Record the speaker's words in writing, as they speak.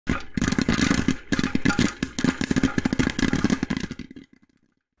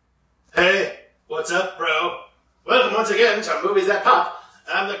Hey, what's up, bro? Welcome once again to Movies That Pop.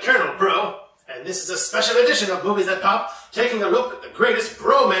 I'm the Kernel, bro, and this is a special edition of Movies That Pop, taking a look at the greatest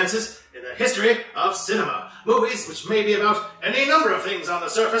bromances in the history of cinema. Movies which may be about any number of things on the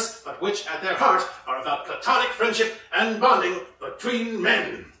surface, but which at their heart are about platonic friendship and bonding between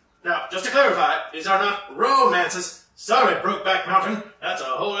men. Now, just to clarify, these are not romances. Sorry, Brokeback Mountain, that's a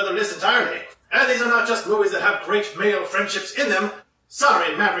whole other list entirely. And these are not just movies that have great male friendships in them.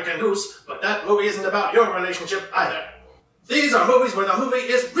 Sorry, Maverick and Goose, but that movie isn't about your relationship either. These are movies where the movie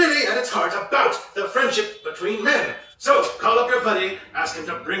is really at its heart about the friendship between men. So, call up your buddy, ask him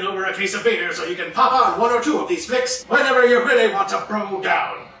to bring over a case of beer so you can pop on one or two of these flicks whenever you really want to bro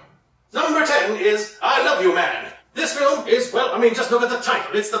down. Number 10 is I Love You Man. This film is, well, just look at the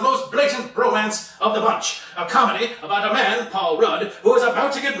title. It's the most blatant bromance of the bunch. A comedy about a man, Paul Rudd, who is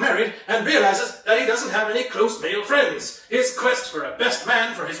about to get married and realizes that he doesn't have any close male friends. His quest for a best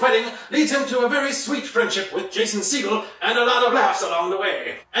man for his wedding leads him to a very sweet friendship with Jason Segel and a lot of laughs along the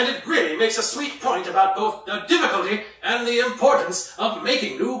way. And it really makes a sweet point about both the difficulty and the importance of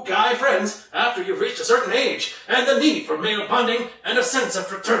making new guy friends after you've reached a certain age, and the need for male bonding and a sense of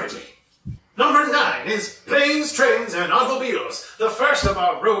fraternity. Number 9 is Planes, Trains, and Automobiles, the first of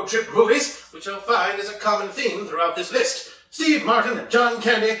our road trip movies, which you'll find is a common theme throughout this list. Steve Martin and John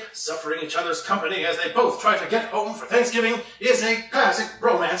Candy, suffering each other's company as they both try to get home for Thanksgiving, is a classic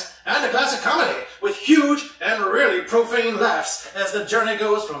bromance and a classic comedy, with huge and really profane laughs as the journey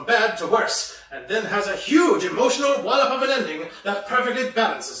goes from bad to worse, and then has a huge emotional wallop of an ending that perfectly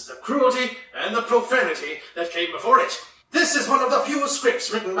balances the cruelty and the profanity that came before it. This is one of the few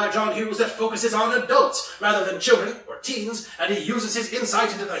scripts written by John Hughes that focuses on adults rather than children or teens, and he uses his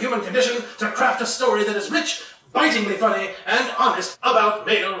insight into the human condition to craft a story that is rich, bitingly funny, and honest about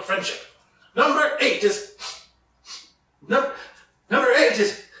male friendship. Number 8 is...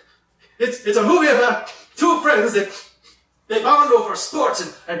 It's a movie about two friends that they bond over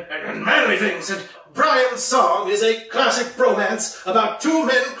sports and manly things, and Brian's Song is a classic bromance about two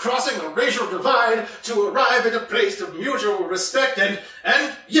men crossing a racial divide to arrive at a place of mutual respect and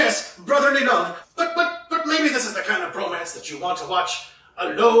yes, brotherly love. But maybe this is the kind of bromance that you want to watch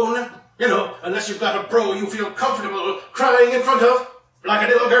alone, unless you've got a bro you feel comfortable crying in front of, like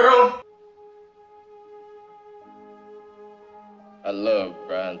a little girl. I love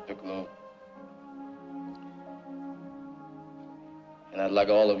Brian Piccolo. And I'd like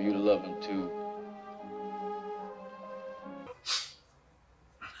all of you to love him too.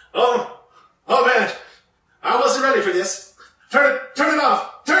 Oh man, I wasn't ready for this. Turn it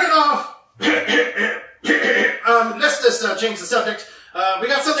off. Let's just change the subject. We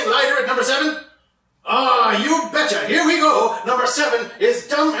got something lighter at number 7? You betcha. Here we go. Number 7 is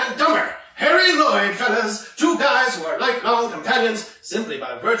Dumb and Dumber. Harry Lloyd, fellas. Two guys who are lifelong companions simply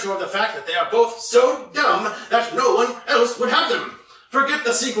by virtue of the fact that they are both so dumb that no one else would have them. Forget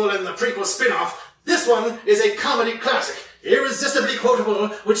the sequel and the prequel spin-off. This one is a comedy classic, irresistibly quotable,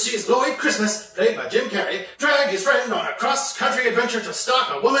 which sees Lloyd Christmas, played by Jim Carrey, drag his friend on a cross-country adventure to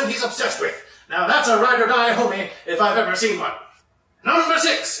stalk a woman he's obsessed with. Now that's a ride-or-die homie if I've ever seen one. Number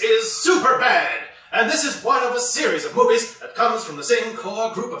 6 is Superbad, and this is one of a series of movies that comes from the same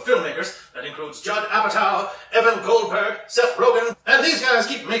core group of filmmakers that includes Judd Apatow, Evan Goldberg, Seth Rogen, and these guys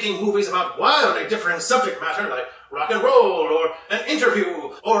keep making movies about wildly different subject matter like rock and roll, or an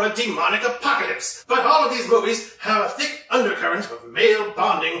interview, or a demonic apocalypse. But all of these movies have a thick undercurrent of male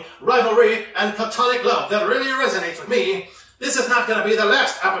bonding, rivalry, and platonic love that really resonates with me. This is not going to be the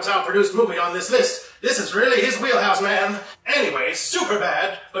last Apatow-produced movie on this list. This is really his wheelhouse, man. Anyway,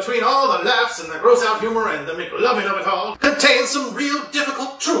 Superbad, between all the laughs and the gross-out humor and the McLovin of it all, contains some real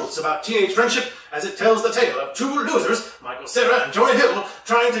difficult truths about teenage friendship as it tells the tale of two losers, Michael Cera and Jonah Hill,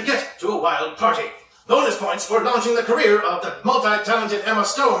 trying to get to a wild party. Bonus points for launching the career of the multi-talented Emma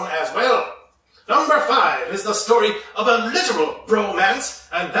Stone as well. Number 5 is the story of a literal bromance,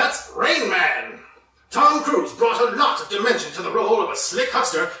 and that's Rain Man. Tom Cruise brought a lot of dimension to the role of a slick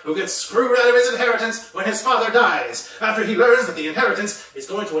huckster who gets screwed out of his inheritance when his father dies. After he learns that the inheritance is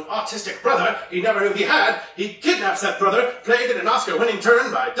going to an autistic brother he never knew he had, he kidnaps that brother, played in an Oscar-winning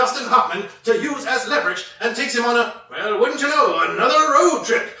turn by Dustin Hoffman, to use as leverage and takes him on a, well, wouldn't you know, another road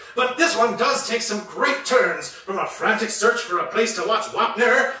trip. But this one does take some great turns, from a frantic search for a place to watch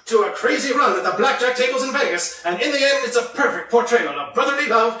Wapner to a crazy run at the blackjack tables in Vegas, and in the end it's a perfect portrayal of brotherly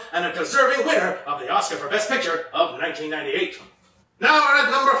love and a deserving winner of the Oscar for Best Picture of 1998. Now we're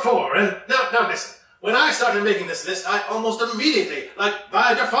at number 4, and now listen. When I started making this list, I almost immediately, like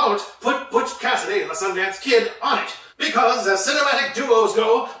by default, put Butch Cassidy and the Sundance Kid on it. Because, as cinematic duos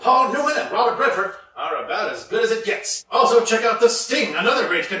go, Paul Newman and Robert Redford are are about as good as it gets. Also check out The Sting, another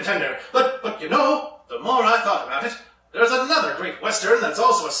great contender. But you know, the more I thought about it, there's another great western that's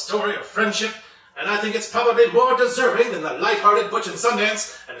also a story of friendship, and I think it's probably more deserving than the light-hearted Butch and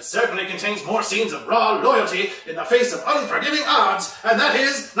Sundance, and it certainly contains more scenes of raw loyalty in the face of unforgiving odds, and that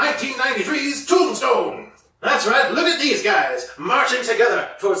is 1993's Tombstone. That's right, look at these guys, marching together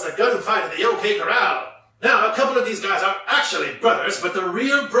towards the gunfight at the OK Corral. Now, a couple of these guys are actually brothers, but the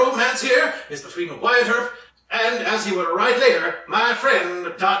real bromance here is between Wyatt Earp and, as he would write later, my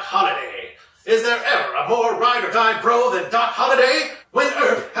friend Doc Holliday. Is there ever a more ride-or-die bro than Doc Holliday? When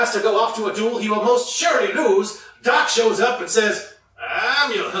Earp has to go off to a duel he will most surely lose, Doc shows up and says,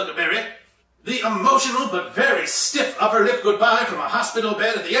 "I'm your huckleberry." The emotional but very stiff upper lip goodbye from a hospital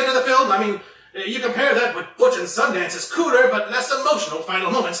bed at the end of the film, I mean, you compare that with Butch and Sundance's cooler but less emotional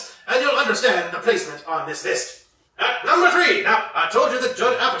final moments, and you'll understand the placement on this list. At number 3, now, I told you that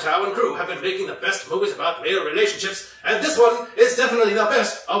Judd Apatow and crew have been making the best movies about male relationships, and this one is definitely the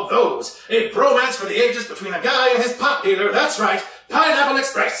best of those. A bromance for the ages between a guy and his pot dealer, that's right, Pineapple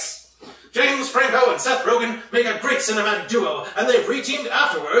Express. James Franco and Seth Rogen make a great cinematic duo, and they've re-teamed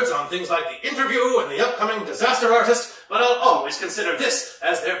afterwards on things like The Interview and the upcoming Disaster Artist, but I'll always consider this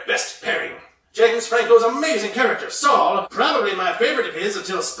as their best pairing. James Franco's amazing character, Saul, probably my favorite of his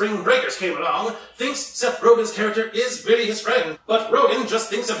until Spring Breakers came along, thinks Seth Rogen's character is really his friend, but Rogen just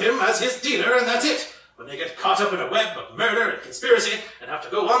thinks of him as his dealer and that's it. When they get caught up in a web of murder and conspiracy and have to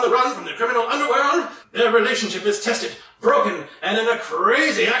go on the run from the criminal underworld, their relationship is tested, broken, and in a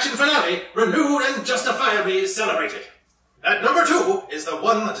crazy action finale, renewed and justifiably celebrated. At number 2 is the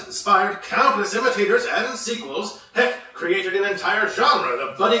one that inspired countless imitators and sequels, heck, created an entire genre,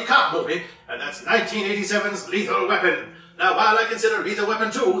 the buddy cop movie, and that's 1987's Lethal Weapon. Now, while I consider Lethal Weapon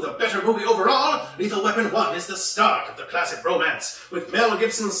 2 the better movie overall, Lethal Weapon 1 is the start of the classic romance, with Mel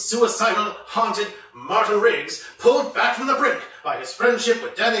Gibson's suicidal, haunted Martin Riggs pulled back from the brink by his friendship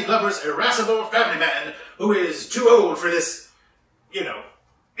with Danny Glover's irascible family man, who is too old for this, you know.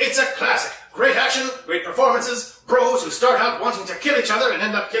 It's a classic. Great action, great performances, bros who start out wanting to kill each other and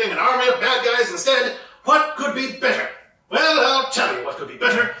end up killing an army of bad guys instead. What could be better? Well, I'll tell you what could be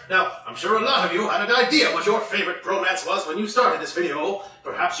better. Now, I'm sure a lot of you had an idea what your favorite bromance was when you started this video.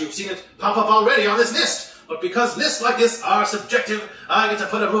 Perhaps you've seen it pop up already on this list. But because lists like this are subjective, I get to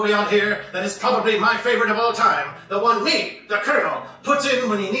put a movie on here that is probably my favorite of all time. The one me, the Kernel, puts in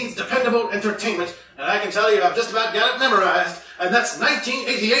when he needs dependable entertainment. And I can tell you I've just about got it memorized. And that's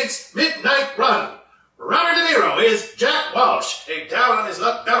 1988's Midnight Run. Robert De Niro is Jack Walsh, a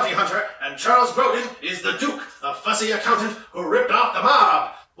down-on-his-luck bounty hunter, and Charles Grodin is the Duke, a fussy accountant who ripped off the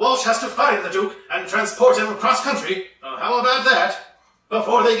mob. Walsh has to find the Duke and transport him cross-country, how about that,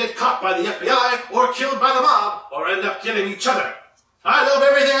 before they get caught by the FBI or killed by the mob or end up killing each other. I love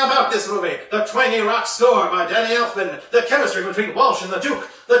everything about this movie. The twangy rock score by Danny Elfman, the chemistry between Walsh and the Duke,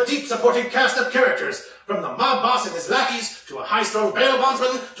 the deep supporting cast of characters, from the mob boss and his lackeys, to a high-strung bail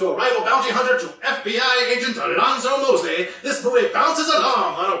bondsman, to a rival bounty hunter, to FBI agent Alonzo Mosley. This movie bounces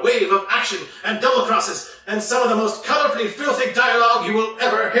along on a wave of action and double-crosses, and some of the most colorfully filthy dialogue you will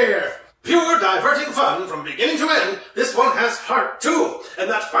ever hear. Pure diverting fun from beginning to end, this one has heart too, and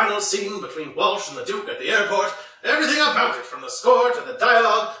that final scene between Walsh and the Duke at the airport, everything about it, from the score to the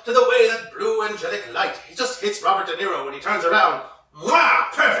dialogue to the way that blue angelic light, he just hits Robert De Niro when he turns around.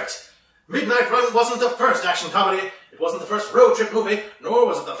 Mwah! Perfect! Midnight Run wasn't the first action comedy, it wasn't the first road trip movie, nor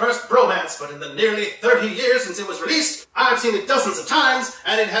was it the first bromance, but in the nearly 30 years since it was released, I've seen it dozens of times,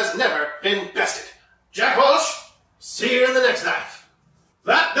 and it has never been bested. Jack Walsh, see you in the next life.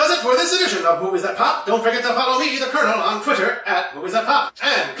 That does it for this edition of Movies That Pop. Don't forget to follow me, the Kernel, on Twitter at Movies That Pop.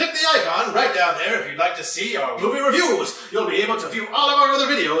 And click the icon right down there if you'd like to see our movie reviews. You'll be able to view all of our other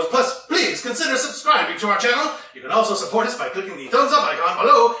videos. Plus, please consider subscribing to our channel. You can also support us by clicking the thumbs up icon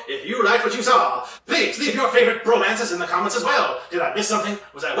below if you liked what you saw. Please leave your favorite bromances in the comments as well. Did I miss something?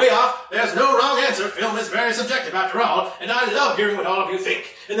 Was I way off? There's no wrong answer. Film is very subjective after all, and I love hearing what all of you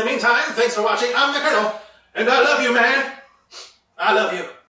think. In the meantime, thanks for watching. I'm the Kernel, and I love you, man. I love you.